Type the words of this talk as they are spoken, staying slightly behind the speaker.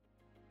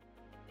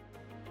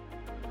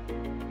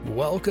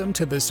Welcome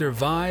to the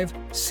Survive,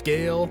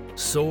 Scale,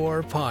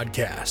 Soar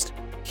podcast.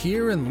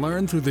 Hear and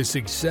learn through the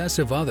success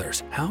of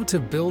others how to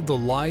build the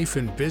life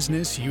and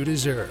business you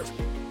deserve.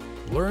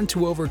 Learn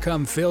to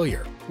overcome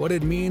failure, what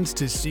it means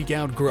to seek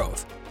out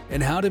growth,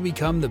 and how to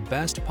become the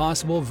best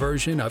possible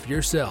version of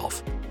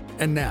yourself.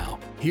 And now,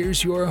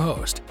 here's your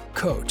host,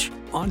 coach,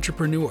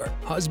 entrepreneur,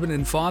 husband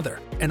and father,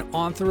 and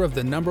author of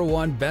the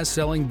 #1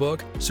 best-selling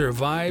book,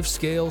 Survive,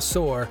 Scale,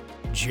 Soar,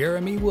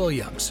 Jeremy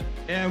Williams.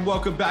 And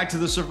welcome back to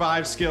the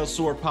Survive, Scale,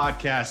 Soar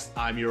podcast.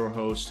 I'm your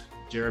host,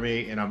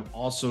 Jeremy, and I'm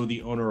also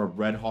the owner of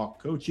Red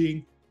Hawk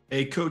Coaching,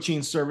 a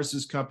coaching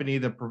services company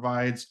that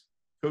provides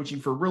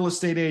coaching for real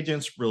estate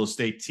agents, real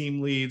estate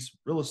team leads,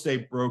 real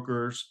estate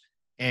brokers,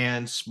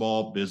 and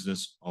small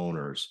business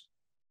owners.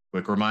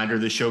 Quick reminder,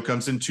 this show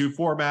comes in two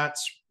formats: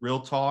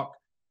 Real Talk,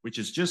 which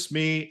is just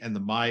me and the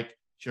mic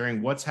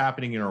sharing what's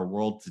happening in our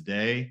world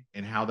today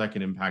and how that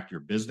can impact your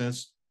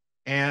business,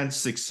 and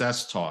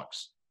Success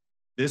Talks.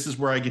 This is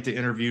where I get to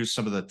interview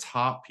some of the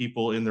top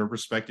people in their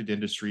respected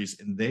industries,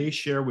 and they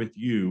share with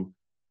you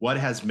what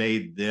has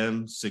made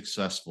them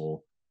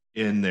successful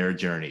in their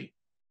journey.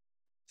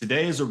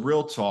 Today is a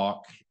Real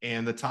Talk,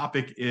 and the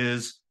topic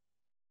is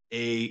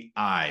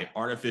AI,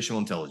 artificial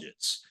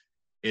intelligence.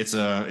 It's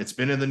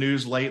been in the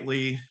news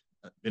lately,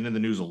 been in the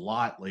news a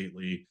lot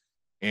lately,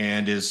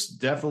 and is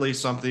definitely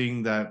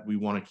something that we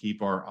want to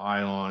keep our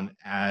eye on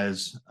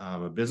as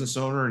a business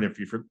owner. And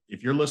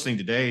if you're listening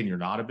today and you're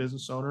not a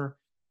business owner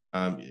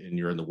and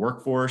you're in the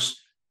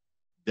workforce,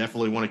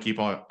 definitely want to keep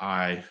an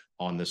eye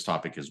on this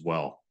topic as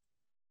well.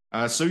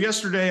 So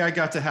yesterday I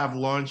got to have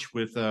lunch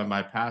with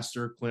my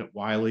pastor, Clint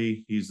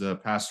Wiley. He's the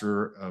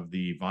pastor of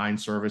the Vine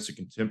Service, a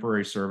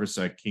contemporary service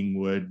at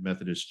Kingwood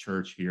Methodist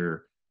Church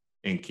here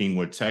in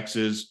Kingwood,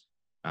 Texas.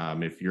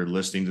 If you're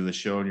listening to the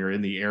show and you're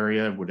in the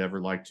area, would ever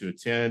like to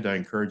attend, I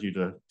encourage you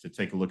to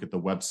take a look at the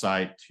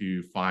website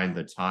to find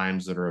the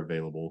times that are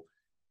available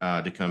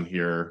to come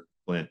hear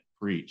Clint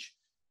preach.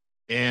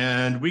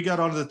 And we got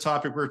onto the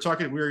topic. We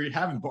were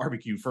having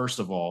barbecue, first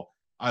of all.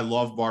 I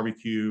love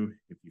barbecue.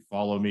 If you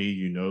follow me,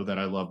 you know that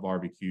I love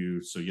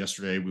barbecue. So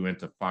yesterday we went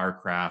to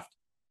Firecraft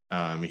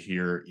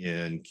here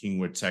in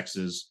Kingwood,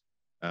 Texas.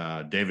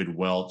 David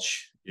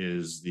Welch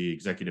is the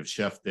executive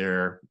chef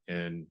there,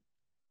 and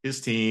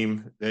his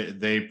team,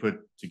 they put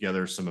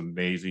together some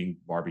amazing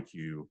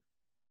barbecue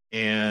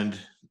and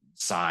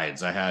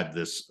sides. I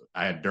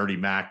had Dirty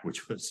Mac,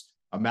 which was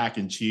a mac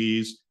and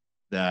cheese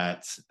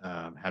that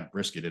had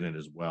brisket in it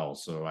as well.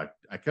 So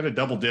I kind of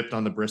double dipped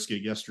on the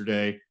brisket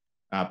yesterday,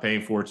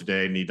 paying for it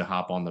today. Need to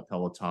hop on the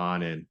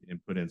Peloton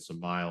and put in some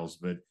miles,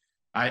 but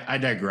I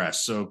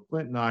digress. So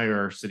Clint and I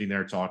are sitting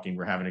there talking.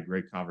 We're having a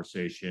great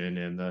conversation,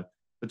 and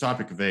the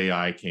topic of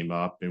AI came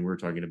up, and we're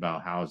talking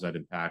about how is that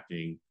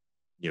impacting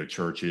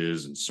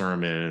churches and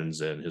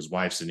sermons, and his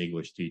wife's an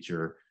English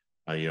teacher.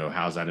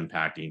 How's that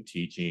impacting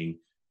teaching?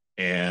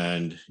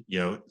 And,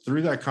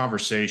 through that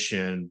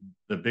conversation,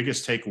 the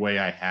biggest takeaway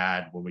I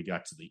had when we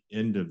got to the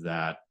end of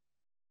that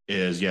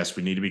is, yes,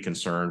 we need to be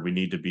concerned. We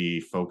need to be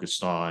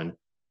focused on,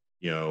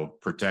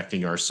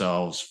 protecting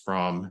ourselves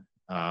from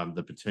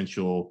the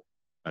potential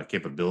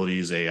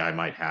capabilities AI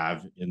might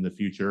have in the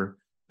future.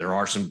 There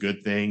are some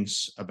good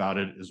things about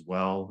it as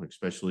well,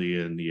 especially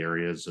in the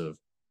areas of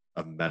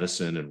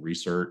medicine and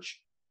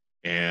research.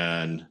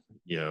 And,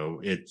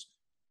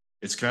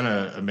 it's kind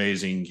of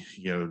amazing,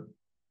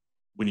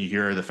 when you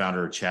hear the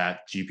founder of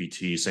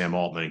ChatGPT, Sam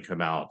Altman,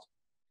 come out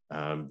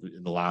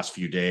in the last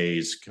few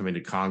days, coming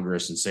to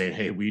Congress and saying,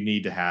 hey, we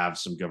need to have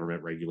some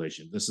government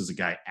regulation. This is a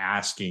guy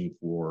asking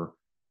for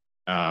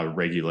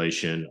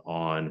regulation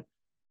on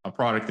a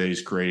product that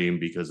he's creating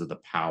because of the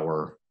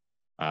power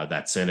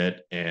that's in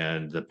it,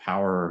 and the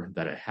power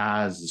that it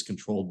has is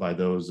controlled by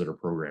those that are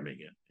programming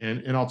it.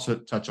 And I'll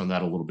touch on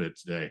that a little bit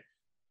today.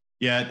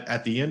 Yet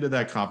at the end of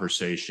that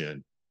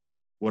conversation,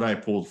 what I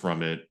pulled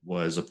from it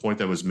was a point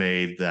that was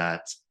made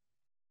that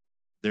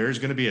there's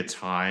going to be a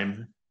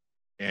time,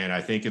 and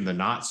I think in the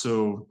not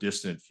so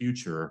distant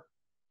future,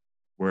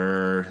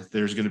 where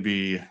there's going to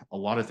be a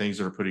lot of things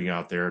that are putting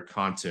out there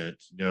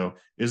content.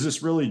 Is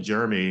this really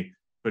Jeremy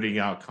putting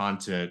out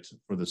content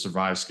for the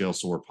Survive, Scale,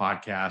 Soar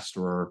podcast,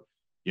 or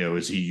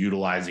is he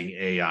utilizing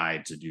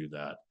AI to do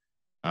that?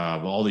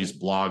 All these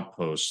blog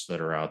posts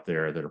that are out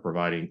there that are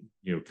providing,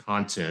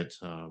 content.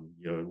 A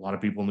lot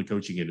of people in the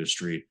coaching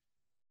industry,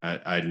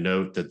 I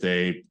note that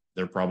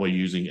they're probably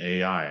using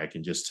AI. I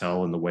can just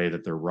tell in the way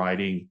that they're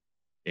writing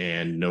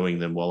and knowing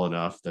them well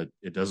enough that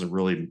it doesn't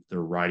really,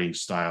 their writing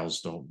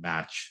styles don't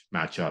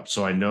match up.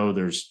 So I know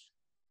there's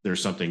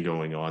something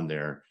going on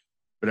there,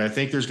 but I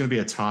think there's going to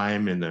be a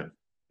time in the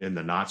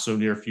not so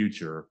near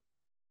future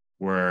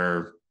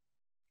where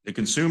the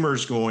consumer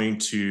is going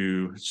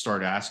to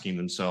start asking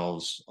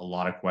themselves a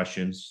lot of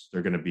questions.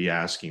 They're going to be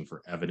asking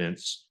for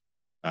evidence.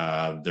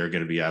 They're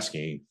going to be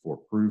asking for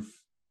proof.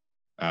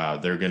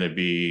 They're going to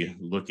be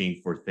looking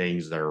for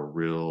things that are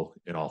real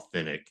and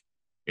authentic.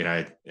 And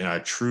I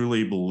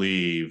truly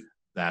believe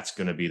that's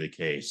going to be the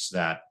case,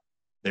 that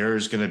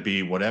there's going to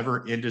be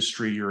whatever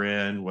industry you're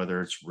in,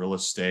 whether it's real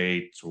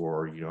estate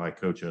or, I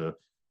coach a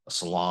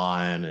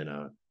salon and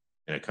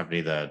a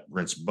company that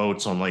rents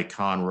boats on Lake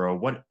Conroe,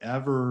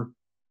 whatever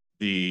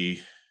the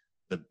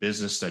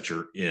business that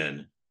you're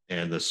in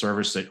and the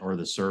service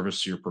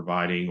you're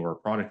providing or a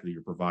product that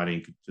you're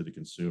providing to the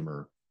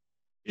consumer,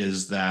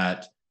 is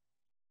that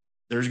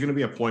there's going to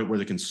be a point where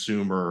the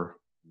consumer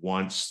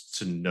wants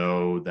to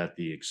know that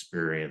the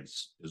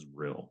experience is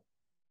real,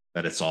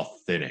 that it's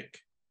authentic.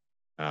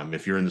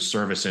 If you're in the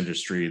service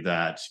industry,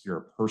 that you're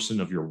a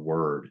person of your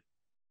word,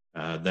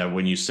 that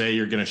when you say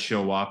you're going to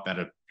show up at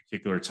a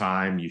particular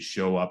time, you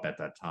show up at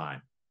that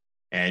time,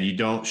 and you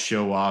don't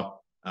show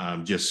up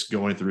just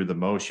going through the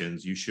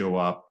motions. You show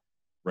up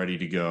ready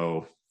to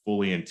go,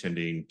 fully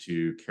intending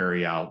to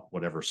carry out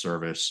whatever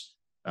service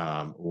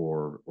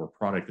or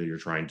product that you're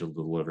trying to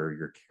deliver.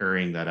 You're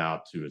carrying that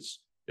out to its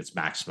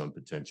maximum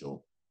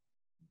potential.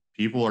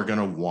 People are going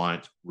to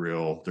want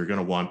real. They're going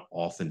to want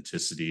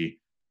authenticity.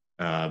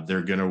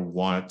 They're going to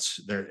want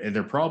there, and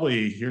they're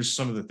probably, here's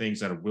some of the things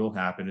that will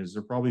happen is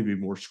there'll probably be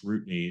more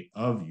scrutiny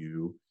of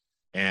you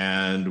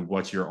and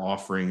what you're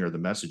offering or the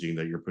messaging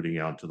that you're putting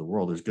out to the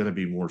world. There's going to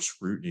be more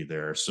scrutiny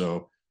there.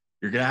 So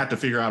you're going to have to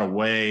figure out a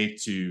way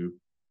to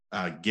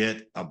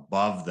get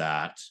above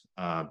that.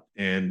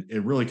 And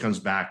it really comes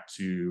back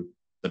to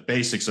the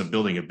basics of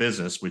building a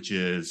business, which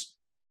is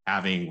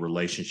having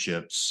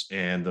relationships,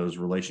 and those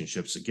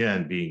relationships,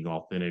 again, being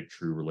authentic,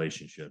 true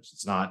relationships.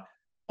 It's not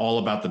all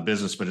about the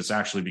business, but it's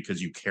actually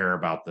because you care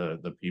about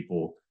the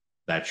people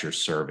that you're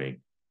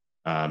serving.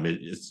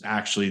 It's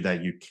actually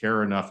that you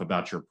care enough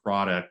about your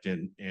product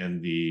and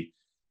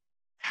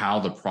how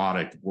the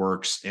product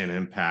works and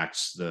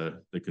impacts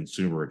the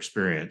consumer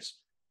experience.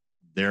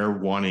 They're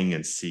wanting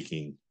and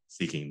seeking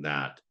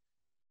that.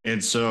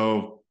 And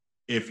so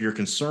if you're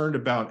concerned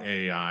about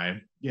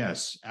AI,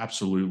 yes,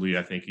 absolutely.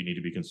 I think you need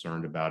to be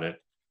concerned about it.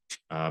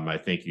 I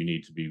think you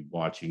need to be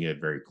watching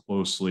it very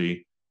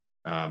closely.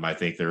 I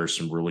think there are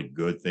some really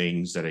good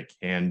things that it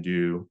can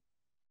do.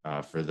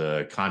 For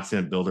the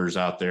content builders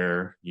out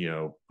there,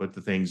 put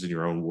the things in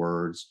your own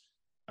words,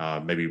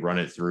 maybe run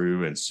it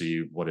through and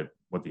see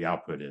what the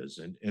output is.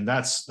 And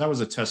that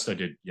was a test I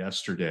did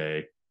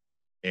yesterday.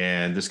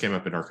 And this came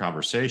up in our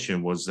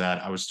conversation, was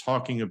that I was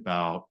talking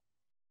about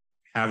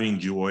having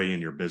joy in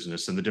your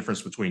business and the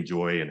difference between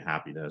joy and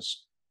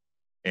happiness.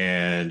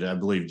 And I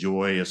believe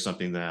joy is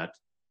something that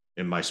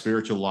in my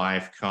spiritual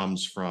life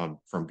comes from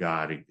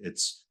God.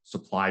 It's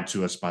supplied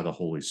to us by the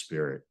Holy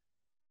Spirit.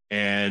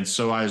 And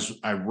so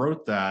I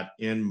wrote that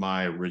in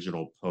my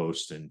original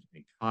post and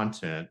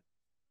content,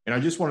 and I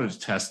just wanted to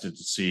test it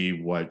to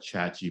see what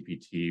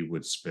ChatGPT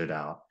would spit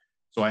out.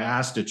 So I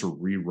asked it to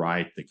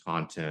rewrite the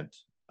content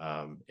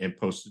and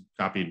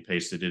copied and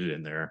pasted it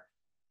in there.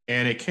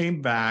 And it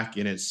came back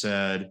and it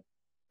said,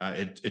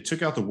 it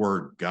took out the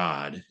word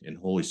God and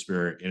Holy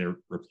Spirit and it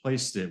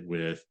replaced it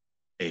with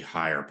a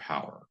higher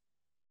power.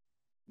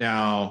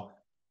 Now,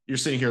 you're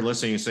sitting here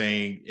listening and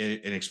saying,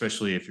 and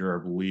especially if you're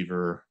a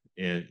believer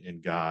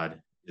in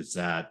God, is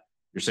that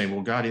you're saying,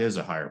 well, God is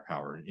a higher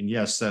power. And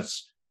yes,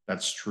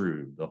 that's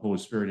true. The Holy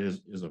Spirit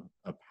is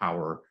a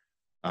power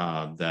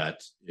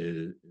that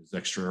is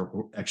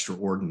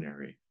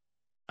extraordinary.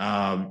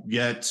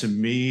 Yet to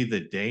me, the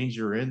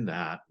danger in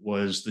that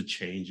was the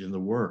change in the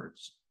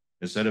words.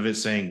 Instead of it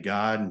saying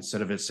God,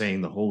 instead of it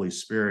saying the Holy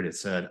Spirit, it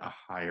said a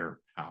higher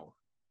power.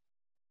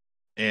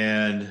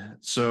 And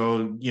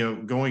so,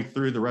 going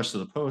through the rest of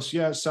the post,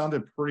 it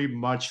sounded pretty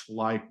much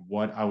like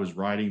what I was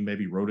writing,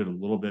 maybe wrote it a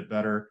little bit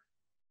better.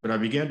 But I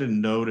began to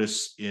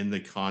notice in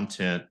the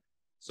content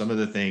some of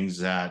the things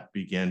that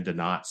began to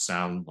not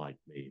sound like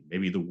me,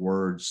 maybe the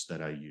words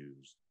that I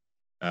used,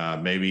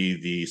 maybe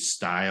the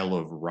style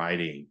of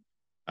writing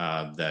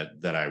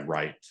that I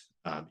write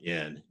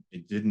in.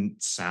 It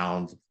didn't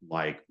sound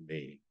like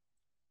me.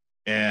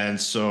 And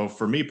so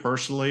for me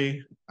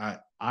personally,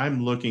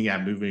 I'm looking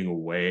at moving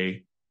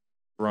away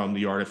from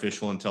the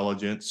artificial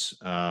intelligence.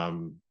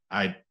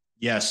 I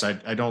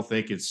don't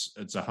think it's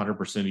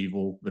 100%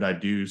 evil, but I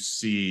do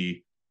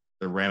see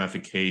the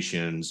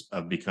ramifications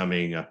of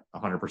becoming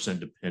 100%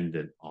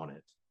 dependent on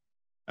it.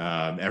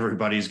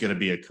 Everybody's going to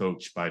be a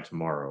coach by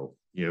tomorrow,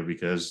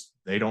 because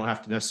they don't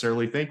have to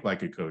necessarily think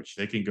like a coach.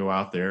 They can go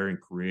out there and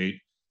create,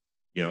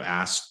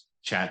 ask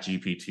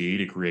ChatGPT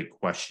to create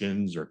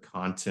questions or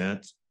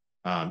content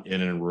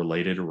in and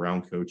related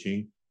around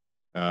coaching.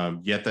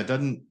 Yet that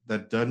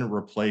doesn't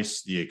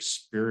replace the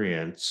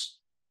experience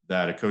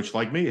that a coach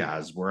like me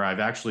has, where I've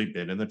actually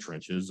been in the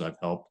trenches. I've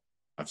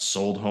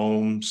sold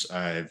homes.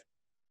 I've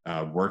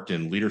worked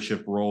in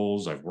leadership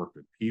roles. I've worked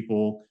with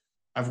people.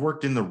 I've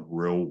worked in the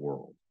real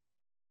world.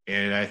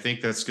 And I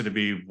think that's going to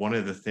be one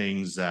of the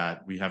things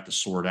that we have to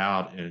sort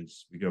out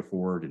as we go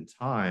forward in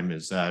time,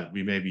 is that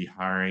we may be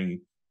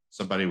hiring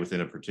somebody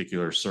within a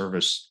particular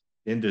service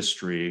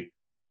industry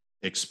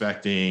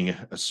expecting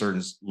a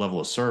certain level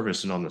of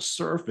service. And on the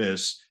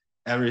surface,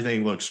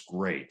 everything looks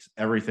great.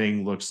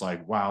 Everything looks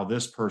like, wow,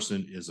 this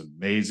person is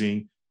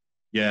amazing.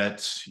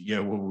 Yet,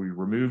 when we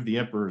remove the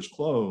emperor's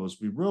clothes,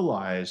 we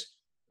realize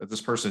that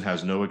this person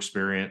has no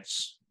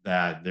experience,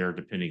 that they're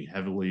depending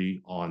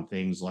heavily on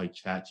things like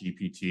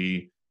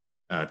ChatGPT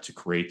to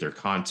create their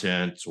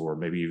content, or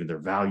maybe even their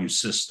value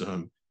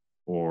system,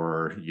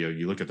 or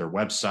you look at their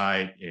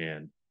website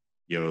and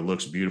it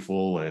looks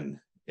beautiful and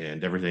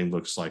everything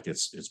looks like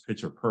it's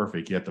picture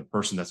perfect, yet the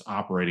person that's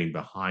operating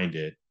behind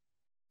it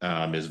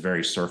is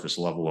very surface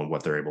level in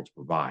what they're able to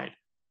provide.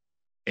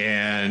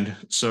 And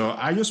so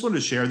I just wanted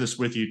to share this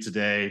with you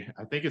today.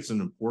 I think it's an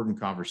important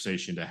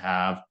conversation to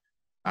have.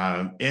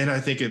 And I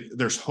think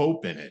there's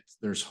hope in it.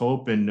 There's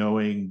hope in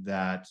knowing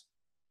that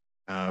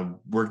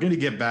we're going to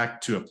get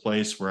back to a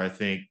place where I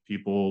think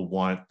people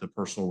want the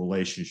personal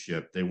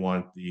relationship. They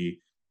want the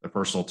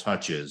personal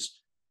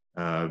touches.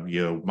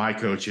 My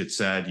coach had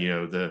said,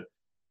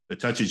 the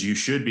touches you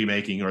should be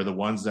making are the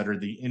ones that are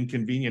the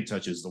inconvenient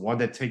touches, the one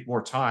that take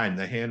more time,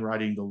 the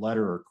handwriting the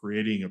letter or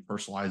creating a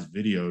personalized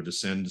video to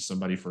send to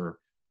somebody for,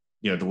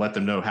 to let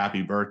them know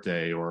happy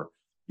birthday, or,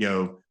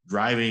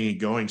 driving and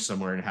going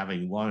somewhere and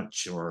having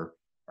lunch, or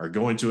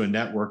going to a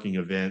networking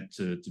event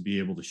to be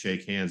able to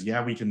shake hands.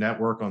 Yeah, we can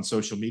network on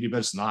social media, but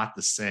it's not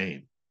the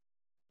same.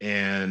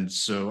 And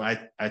so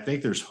I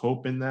think there's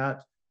hope in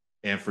that.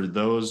 And for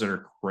those that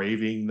are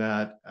craving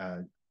that,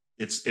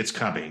 it's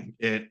coming.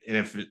 And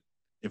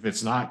if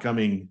it's not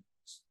coming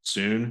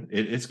soon,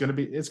 it's going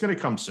to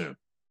come soon.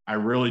 I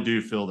really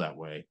do feel that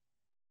way.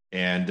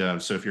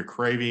 And so if you're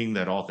craving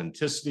that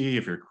authenticity,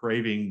 if you're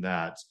craving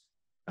that,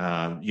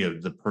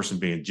 the person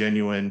being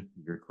genuine,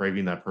 you're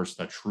craving that person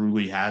that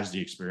truly has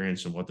the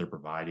experience in what they're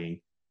providing.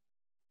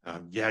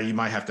 You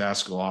might have to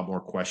ask a lot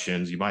more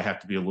questions. You might have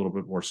to be a little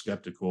bit more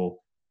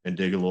skeptical and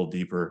dig a little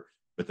deeper,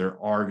 but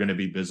there are going to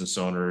be business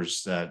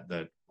owners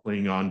that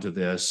cling on to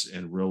this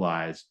and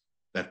realize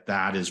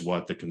that is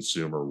what the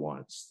consumer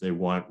wants. They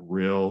want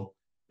real,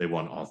 they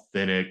want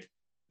authentic,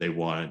 they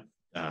want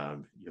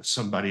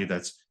somebody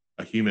that's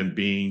a human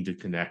being to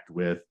connect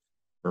with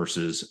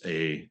versus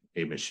a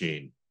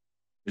machine.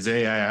 Is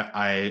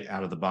AI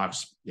out of the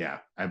box? Yeah,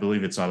 I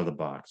believe it's out of the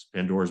box.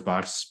 Pandora's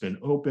box has been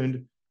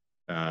opened.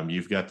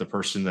 You've got the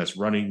person that's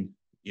running,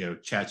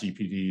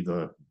 ChatGPT,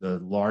 the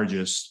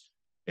largest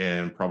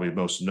and probably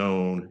most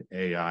known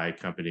AI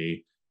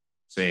company,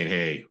 saying,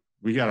 hey,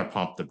 we got to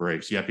pump the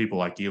brakes. You have people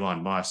like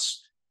Elon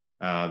Musk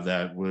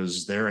that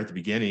was there at the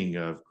beginning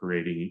of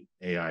creating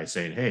AI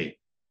saying, hey,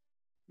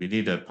 we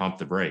need to pump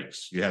the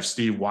brakes. You have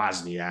Steve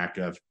Wozniak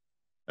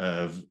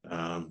of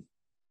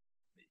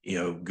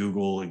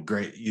Google and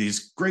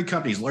these great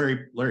companies,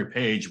 Larry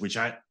Page, which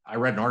I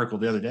read an article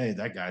the other day,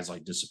 that guy's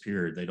like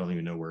disappeared. They don't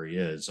even know where he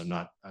is. I'm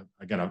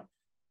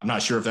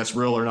not sure if that's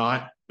real or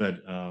not, but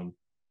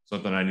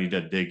something I need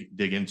to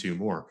dig into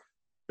more.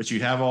 But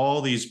you have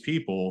all these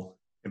people.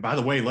 And by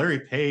the way,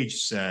 Larry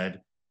Page said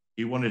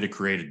he wanted to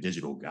create a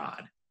digital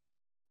god.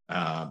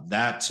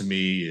 That to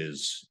me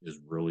is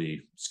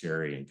really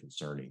scary and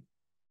concerning.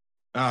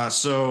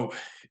 So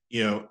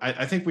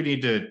I think we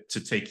need to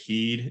take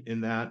heed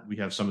in that. We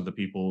have some of the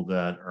people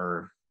that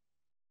are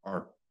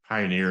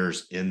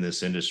pioneers in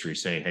this industry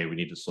saying, hey, we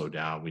need to slow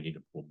down. We need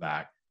to pull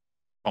back,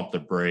 pump the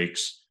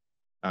brakes.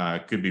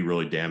 Could be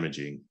really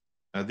damaging.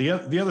 The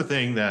other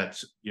thing that,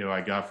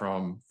 I got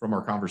from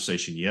our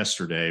conversation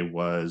yesterday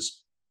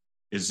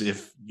is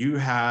if you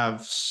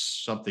have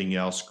something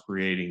else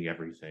creating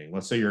everything,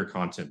 let's say you're a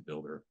content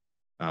builder,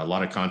 a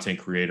lot of content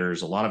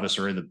creators, a lot of us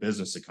are in the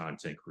business of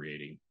content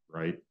creating,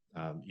 right?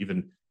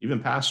 Even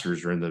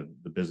pastors are in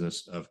the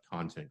business of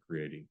content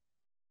creating.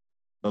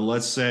 But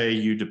let's say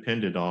you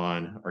depended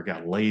on or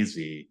got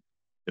lazy,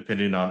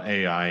 depending on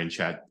AI and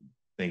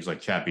things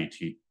like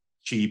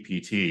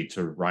ChatGPT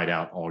to write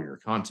out all your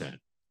content.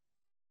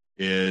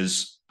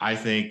 I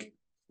think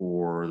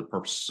for the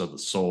purposes of the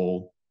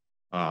soul,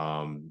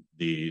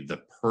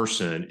 the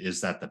person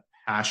is that the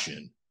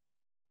passion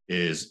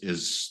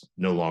is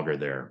no longer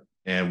there.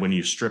 And when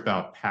you strip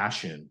out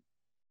passion,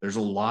 there's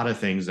a lot of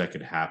things that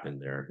could happen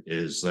there.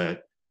 Is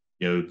that,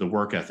 the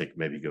work ethic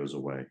maybe goes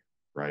away,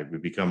 right? We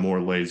become more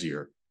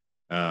lazier.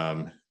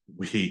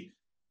 We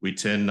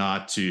tend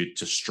not to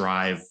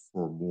strive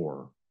for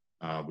more.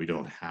 We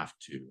don't have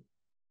to,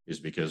 is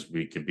because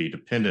we can be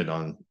dependent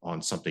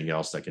on something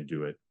else that can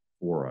do it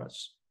for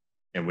us.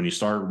 And when you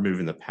start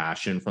removing the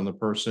passion from the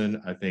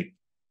person, I think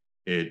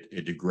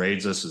it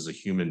degrades us as a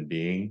human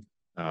being.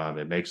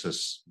 It makes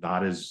us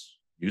not as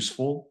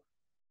useful.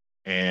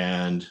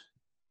 And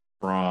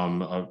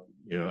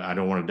I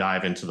don't want to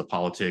dive into the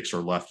politics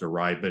or left or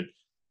right, but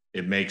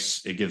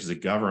it gives the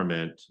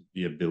government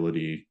the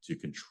ability to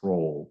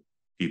control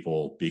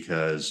people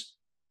because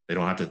they're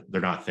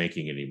not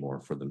thinking anymore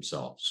for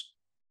themselves.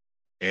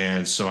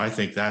 And so I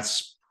think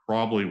that's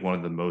probably one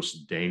of the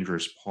most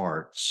dangerous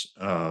parts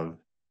of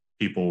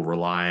people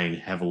relying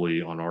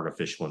heavily on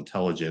artificial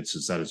intelligence,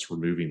 is that it's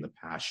removing the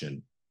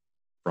passion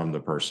from the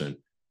person.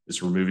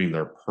 It's removing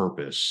their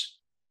purpose.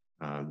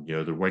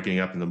 They're waking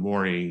up in the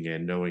morning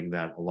and knowing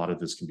that a lot of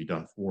this can be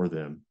done for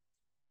them.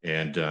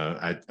 And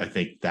I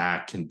think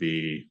that can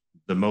be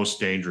the most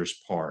dangerous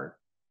part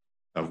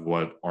of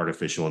what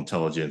artificial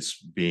intelligence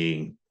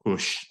being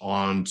pushed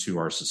onto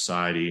our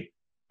society,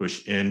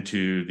 pushed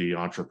into the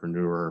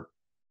entrepreneur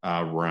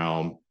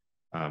realm.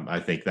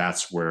 I think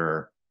that's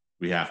where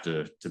we have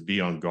to be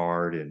on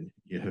guard and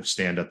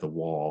stand at the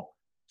wall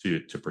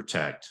to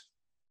protect.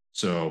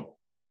 So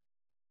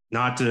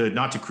not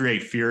to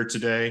create fear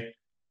today,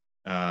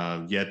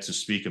 yet to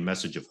speak a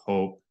message of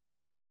hope,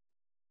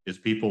 is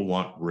people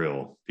want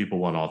real, people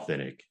want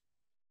authentic.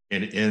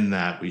 And in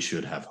that, we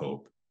should have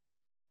hope.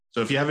 So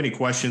if you have any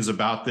questions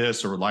about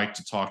this or would like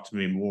to talk to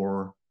me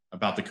more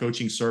about the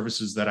coaching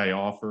services that I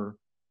offer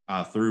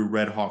through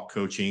Red Hawk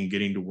Coaching,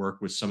 getting to work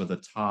with some of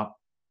the top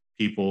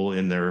people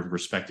in their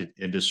respected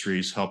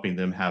industries, helping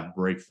them have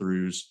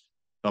breakthroughs,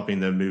 helping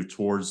them move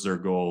towards their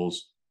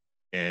goals,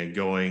 and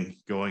going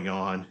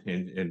on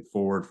and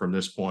forward from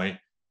this point,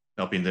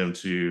 helping them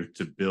to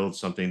build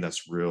something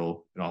that's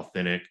real and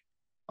authentic,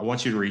 I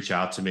want you to reach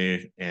out to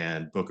me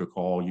and book a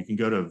call. You can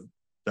go to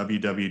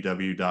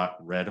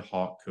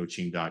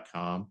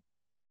www.redhawkcoaching.com.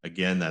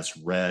 Again, that's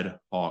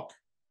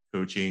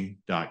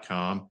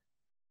redhawkcoaching.com.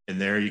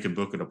 And there you can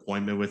book an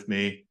appointment with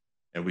me,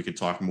 and we can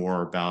talk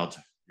more about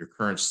your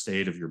current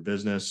state of your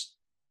business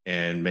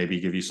and maybe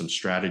give you some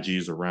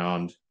strategies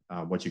around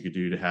what you could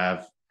do to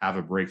have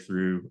a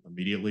breakthrough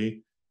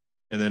immediately,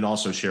 and then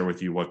also share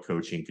with you what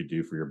coaching could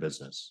do for your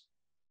business.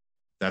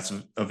 That's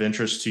of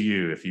interest to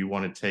you. If you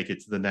want to take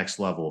it to the next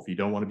level, if you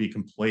don't want to be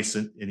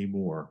complacent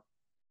anymore,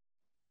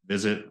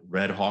 visit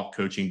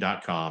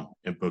redhawkcoaching.com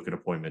and book an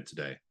appointment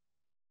today.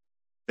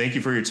 Thank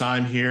you for your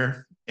time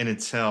here. And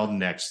until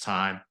next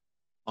time,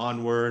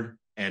 onward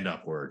and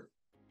upward.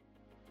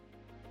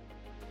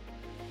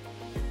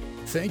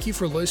 Thank you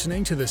for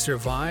listening to the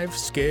Survive,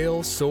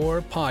 Scale,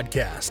 Soar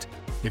podcast.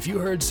 If you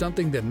heard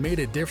something that made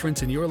a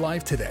difference in your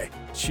life today,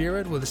 share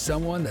it with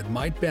someone that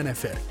might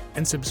benefit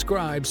and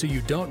subscribe so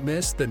you don't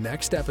miss the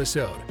next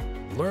episode.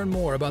 Learn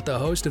more about the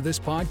host of this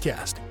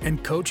podcast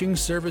and coaching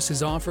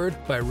services offered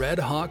by Red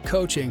Hawk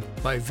Coaching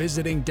by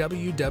visiting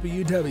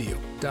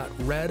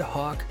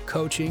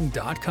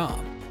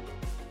www.redhawkcoaching.com.